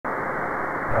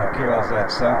Kilo Z,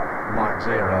 Mike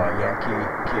 0, Yankee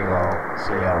Kilo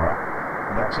Sierra.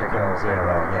 Mexico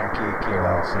 0, Yankee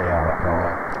Kilo Sierra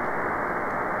calling.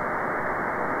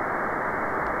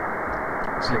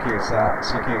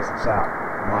 CQ-SAT,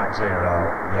 Mike 0,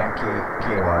 Yankee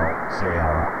Kilo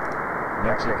Sierra.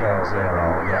 Mexico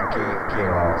 0, Yankee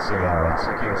Kilo Sierra.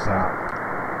 CQ-SAT.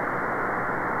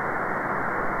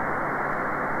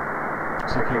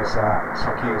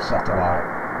 CQ satellite,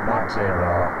 Mike 0,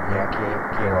 Yankee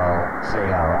Kilo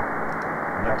Sierra.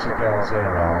 Mexico 0,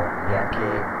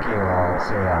 Yankee Kilo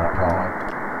Sierra calling.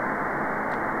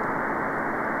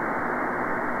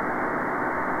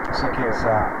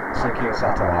 CQ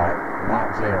satellite,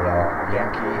 Mike 0,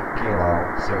 Yankee Kilo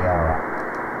Sierra.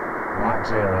 Mike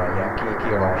 0, Yankee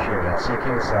Kilo Sugar.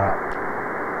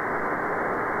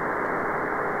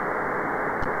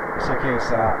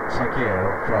 CQ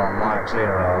from Mike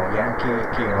 0, Yankee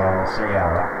Kilo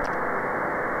Sierra.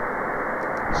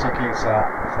 CQ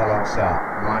fellow SAT,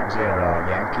 Mike 0,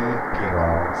 Yankee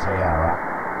Kilo Sierra.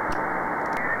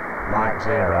 Mike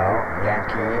 0,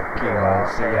 Yankee Kilo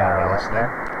Sierra listening.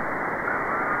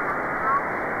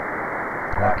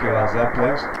 Kilo Z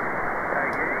please.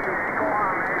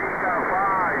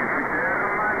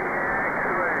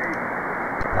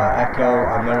 Echo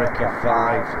America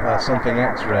 5 something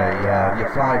X-ray, you're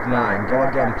 5-9, go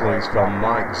again please from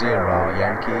Mike 0,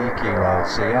 Yankee Kilo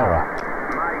Sierra.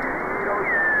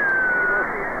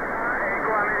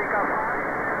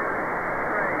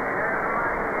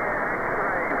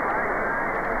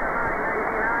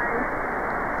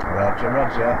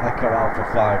 Roger, Echo Alpha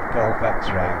 5, Golf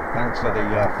X-ray, thanks for the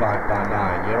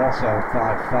 5x9, you're also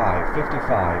 5-5,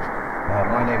 55,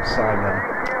 my name's Simon.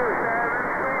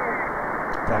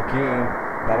 Thank you,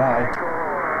 bye bye.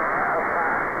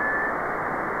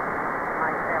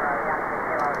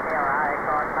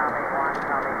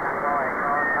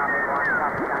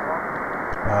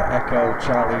 Echo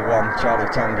Charlie 1 Charlie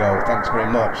Tango, thanks very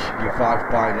much, you're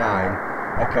 5x9.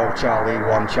 Echo Charlie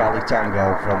 1 Charlie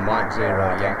Tango from Mike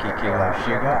 0 Yankee Kilo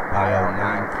Sugar, IO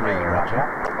 93, roger.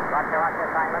 Roger,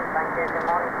 Simon, thank you, good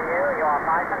morning to you. You are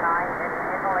 5-9 in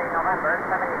Italy, November,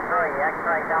 73,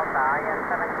 X-ray Delta, IN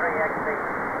 73XD.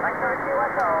 Vector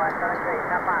QSO, S73,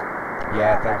 stand by.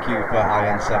 Yeah, thank you for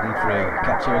IN 73.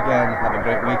 Catch you again, have a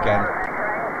great weekend.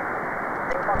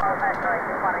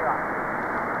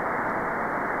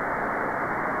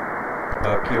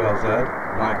 QLZ,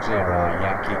 Mike 0,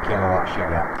 Yankee Kilowatt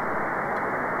Sugar.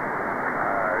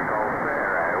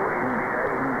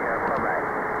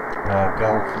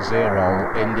 Golf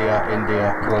 0, India,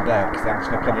 Quebec. Thanks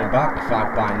for coming back.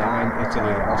 5x9,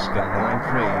 Italy, Oscar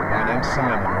 93. My name's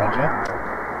Simon, roger.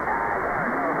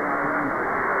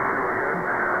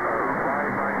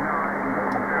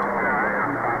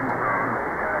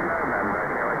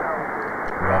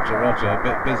 Roger, a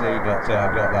bit busy, but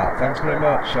I've got that. Thanks very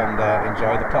much and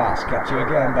enjoy the pass. Catch you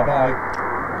again, bye bye.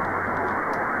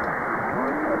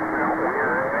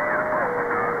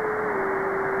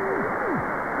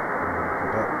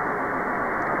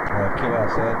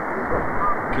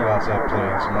 QRZ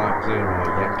please, Mike 0,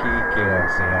 Yankee Kilo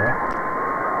Sierra.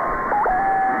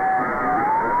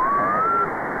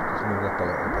 Just move up a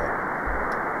little bit.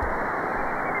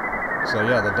 So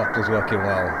yeah, the Doppler's working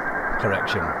well.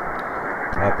 Correction.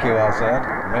 QRZ,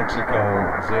 Mexico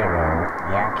 0,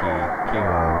 Yankee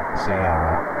Kilo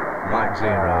Sierra. Mike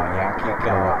 0, Yankee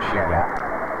Kilowatt Sugar.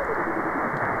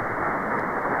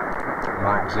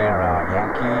 Mike 0,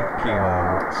 Yankee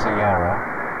Kilo Sierra.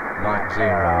 Mike 0,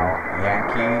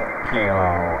 Yankee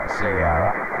Kilo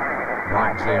Sierra.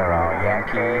 Mike 0,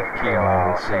 Yankee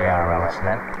Kilo Sierra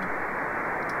listening.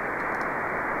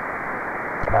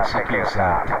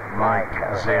 CQ-SAT, Mike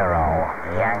 0,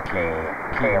 Yankee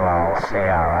Kilo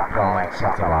Sierra, calling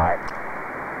satellite.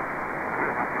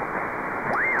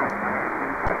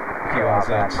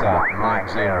 QRZ-SAT, Mike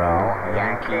 0,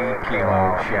 Yankee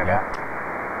Kilo Sugar.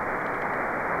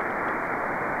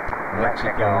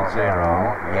 Mexico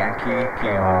 0, Yankee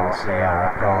Kilo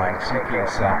Sierra, calling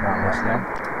CQ-SAT, I'm listening.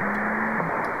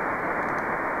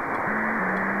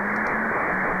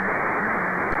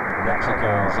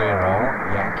 Mexico 0,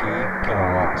 Yankee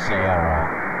Kilowatt Sierra.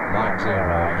 Mike 0,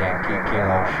 Yankee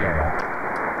Kilo Sugar.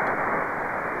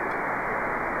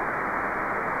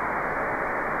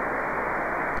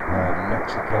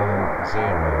 Mexico 0,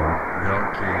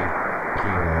 Yankee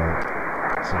Kilo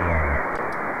Sierra.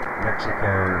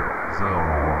 Mexico 0,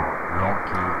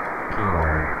 Yankee Kilo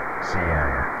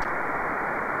Sierra.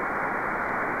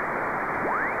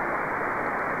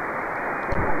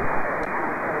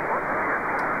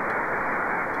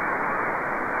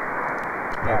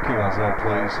 QRZ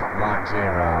please, Mike 0,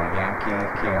 Yankee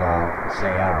Kilo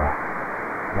Sierra.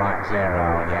 Mike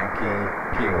 0, Yankee,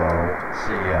 Kilo,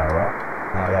 Sierra,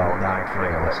 IO93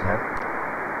 listening.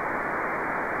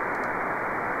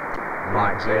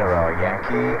 Mike 0,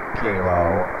 Yankee,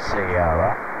 Kilo,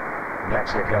 Sierra,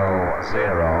 Mexico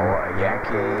 0,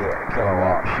 Yankee,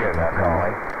 Kilowatt, Sugar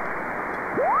calling.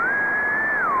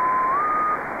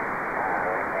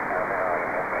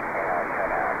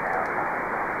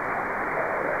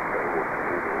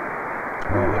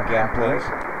 Again, please.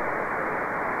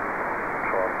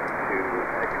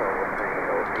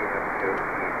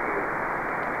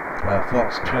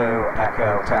 Fox 2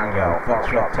 Echo Tango,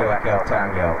 Foxtrot 2 Echo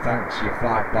Tango, thanks, you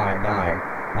 5x9,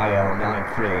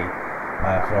 IO93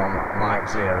 from Mike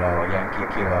 0, Yankee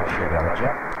Kilo Sugar,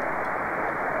 roger.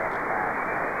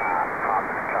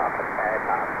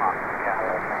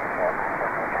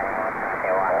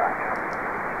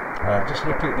 Just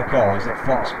repeat the call, is it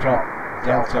Foxtrot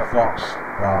Delta Fox?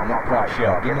 Well, I'm not quite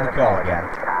sure, give me the call again.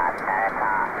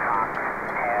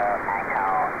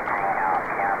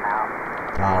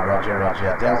 Roger,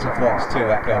 roger. Delta Fox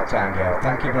 2 Echo Tango.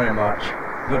 Thank you very much.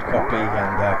 Good copy,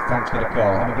 and thanks for the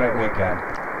call. Have a great weekend.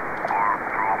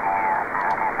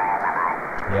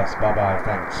 Yes, bye-bye,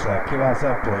 thanks.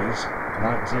 QRZ, please.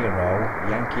 Mike 0,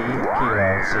 Yankee,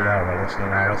 Kilo, Sierra,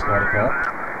 listening RS-44.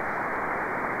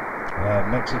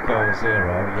 Mexico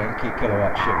 0, Yankee,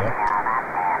 Kilowatt, Sugar.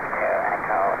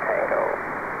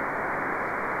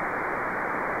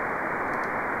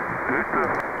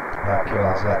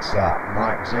 QRZ, Sat,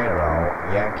 Mike 0,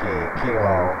 Yankee,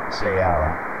 Kilo,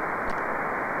 Sierra.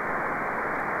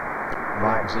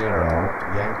 Mike 0,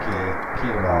 Yankee,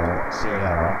 Kilo,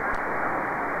 Sierra.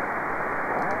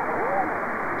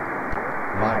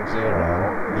 Mike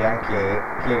 0, Yankee,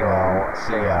 Kilo,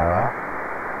 Sierra.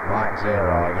 Mike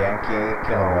 0, Yankee,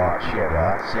 Kilowatt,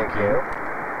 Sugar, CQ.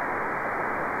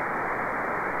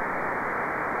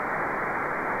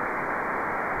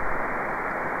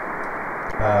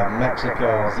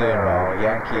 Mexico 0,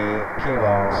 Yankee,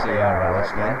 Kilo, Sierra,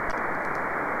 listening.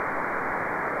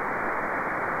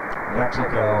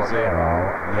 Mexico 0,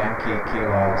 Yankee,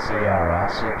 Kilo, Sierra,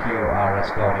 CQ,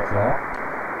 RS-44.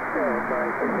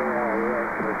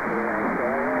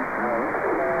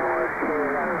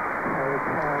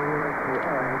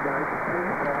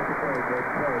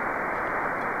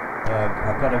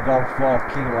 I've got a Golf 4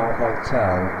 Kilo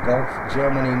Hotel, Golf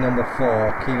Germany number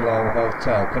 4 Kilo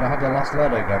Hotel. Could I have the last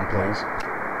letter again, please?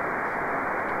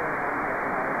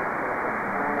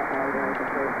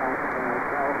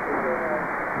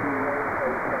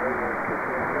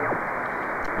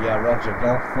 Yeah, roger,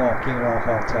 Golf 4 Kilo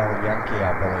Hotel Yankee,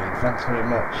 I believe. Thanks very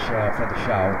much for the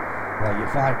shout. Well, you're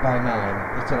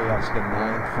 5x9, Italy Oscar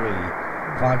 93.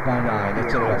 5x9,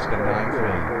 Italy Oscar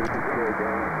 93.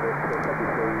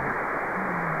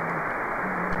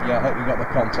 Yeah, I hope you got the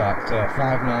contact.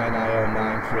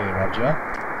 59IO93, roger.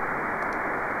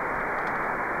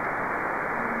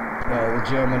 The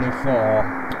Germany 4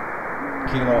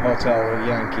 Kilo Hotel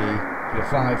Yankee. You're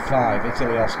 55,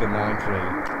 Italy Oscar 93.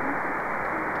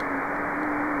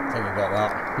 I think you got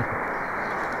that.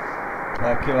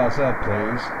 QRZ,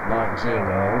 please. Mike 0,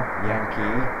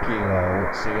 Yankee,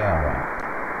 Kilo, Sierra.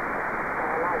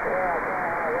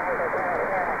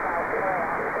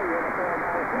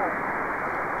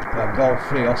 Golf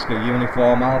 3 Oscar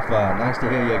Uniform Alpha, nice to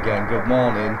hear you again, good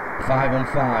morning. 5 and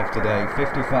 5 today,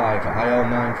 55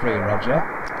 IO93, roger.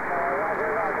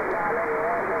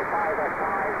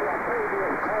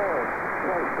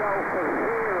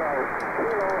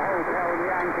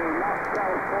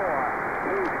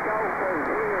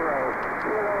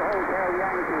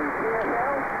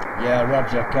 Yeah,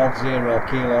 roger, Golf 0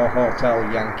 Kilo Hotel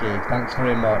Yankee, thanks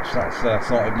very much, that's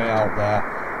sorted me out there.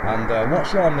 And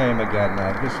what's your name again?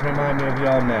 Just remind me of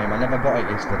your name. I never got it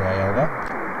yesterday, over.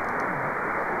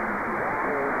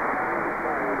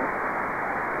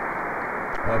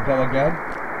 Go again.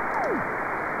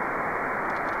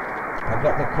 I've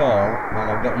got the call,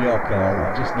 and I've got your call.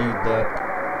 I just need the...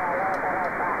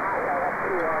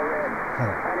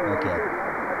 Okay.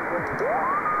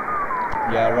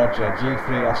 Yeah, roger.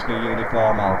 G3 Oscar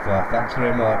Uniform Alpha. Thanks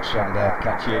very much, and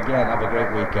catch you again. Have a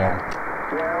great weekend.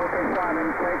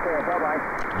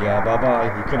 Yeah, bye-bye.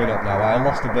 You're coming up now. I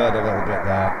lost the bird a little bit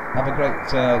there. Have a great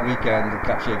weekend.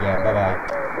 Catch you again. Bye-bye.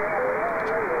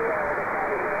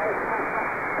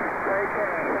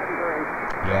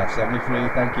 Yeah, 73.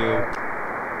 Thank you.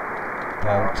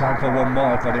 Well, time for one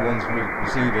more if anyone's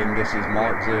receiving. This is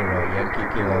Mike 0, Yankee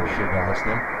Kilo Sugar,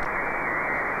 listening.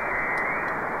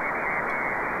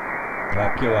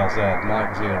 QRZ,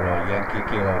 Mike 0, Yankee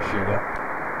Kilo Sugar.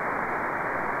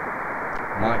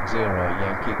 Mike 0,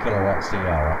 Yankee Kilowatt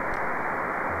Sierra.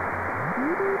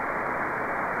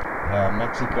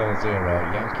 Mexico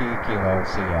 0, Yankee Kilo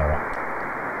Sierra.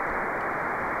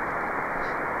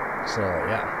 So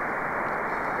yeah,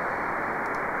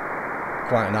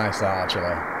 quite nice that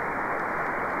actually.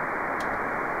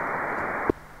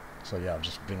 So yeah, I'll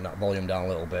just bring that volume down a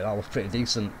little bit. That was pretty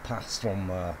decent pass from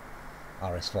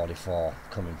RS-44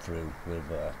 coming through with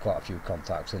quite a few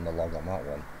contacts in the log on that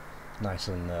one. Nice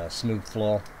and smooth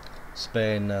flow.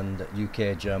 Spain and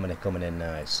UK, Germany coming in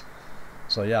nice.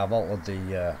 So yeah, I've altered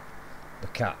the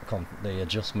CAT, the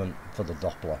adjustment for the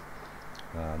Doppler,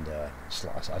 and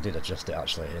I did adjust it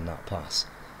actually in that pass,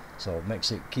 so it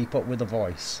makes it keep up with the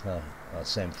voice,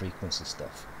 same frequency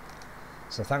stuff.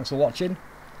 So thanks for watching,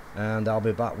 and I'll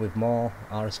be back with more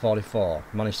RS-44.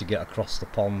 Managed to get across the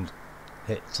pond,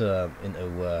 hit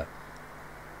into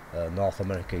North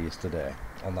America yesterday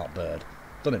on that bird.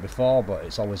 Done it before, but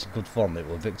it's always good fun. It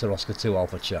was Victor Oscar 2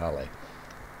 Alpha Charlie.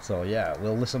 So yeah,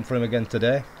 we'll listen for him again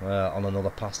today on another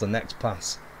pass. The next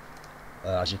pass,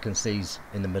 as you can see, is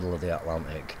in the middle of the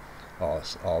Atlantic, or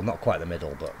not quite the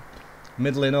middle, but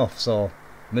middle enough. So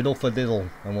middle for diddle,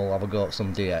 and we'll have a go at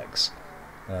some DX.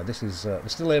 This is we're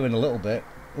still hearing a little bit.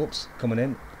 Whoops, coming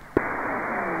in.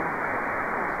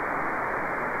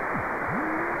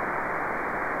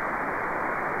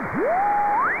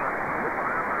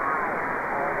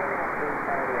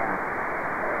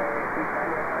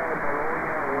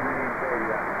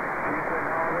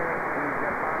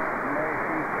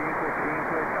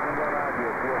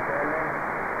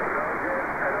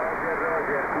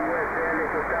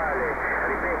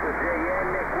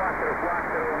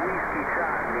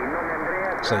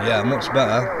 So yeah, much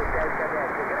better.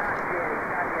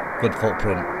 Good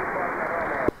footprint.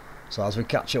 So as we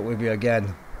catch up with you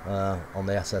again on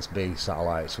the SSB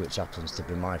satellites, which happens to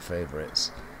be my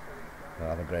favourites,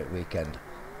 have a great weekend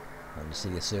and see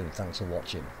you soon. Thanks for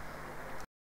watching.